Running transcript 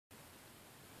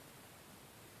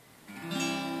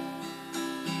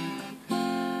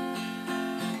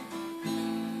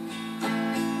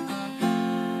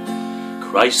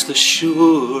Christ the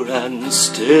sure and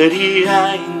steady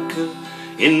anchor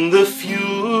in the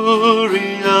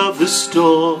fury of the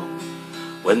storm.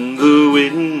 When the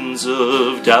winds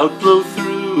of doubt blow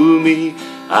through me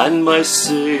and my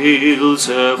sails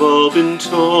have all been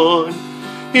torn,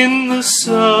 in the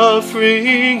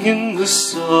suffering, in the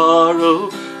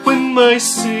sorrow, when my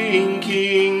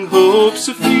sinking hopes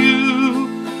are few,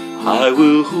 I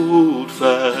will hold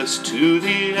fast to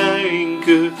the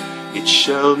anchor, it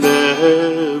shall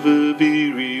never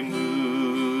be removed.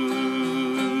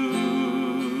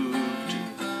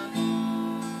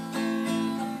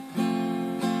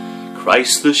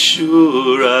 Christ the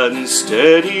sure and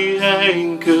steady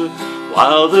anchor,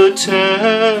 while the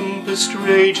tempest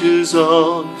rages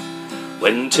on,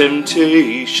 when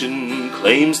temptation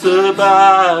claims the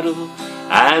battle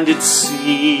and it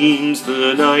seems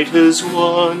the night has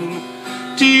won,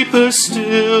 deeper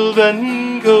still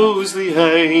then goes the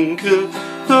anchor,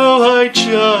 though I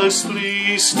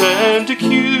justly stand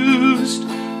accused,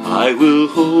 I will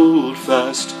hold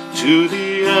fast to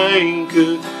the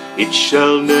anchor, it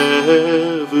shall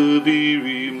never be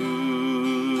removed.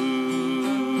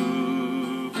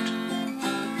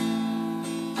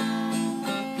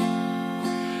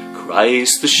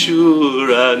 Christ the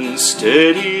sure and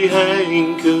steady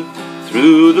anchor,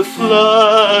 through the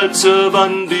floods of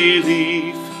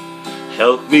unbelief,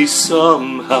 help me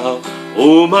somehow,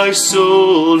 O my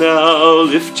soul, now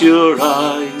lift your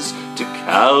eyes to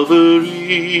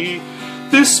Calvary.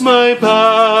 This my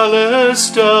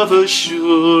ballast of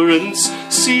assurance,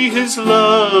 see his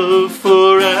love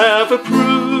forever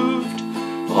proved.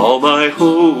 All my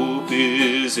hope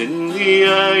is in the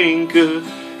anchor,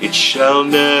 it shall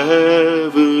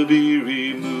never be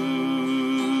removed.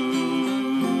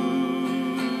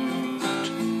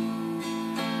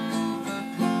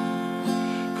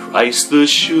 Christ the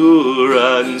sure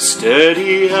and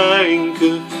steady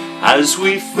anchor, as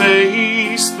we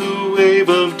face the wave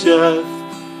of death,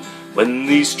 when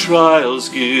these trials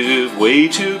give way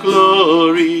to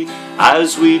glory,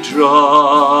 as we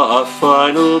draw our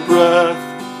final breath,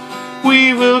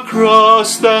 we will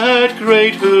cross that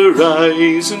great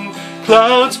horizon,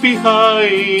 clouds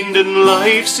behind and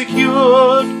life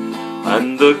secured,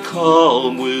 and the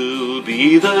calm will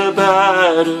be the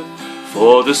better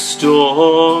for the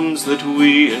storms that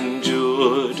we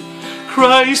endured.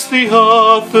 Christ the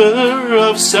author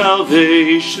of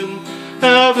salvation,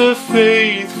 ever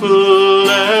faithful,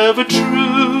 ever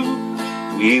true,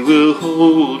 we will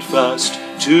hold fast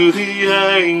to the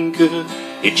anchor,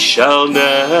 it shall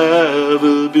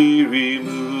never be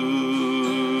removed.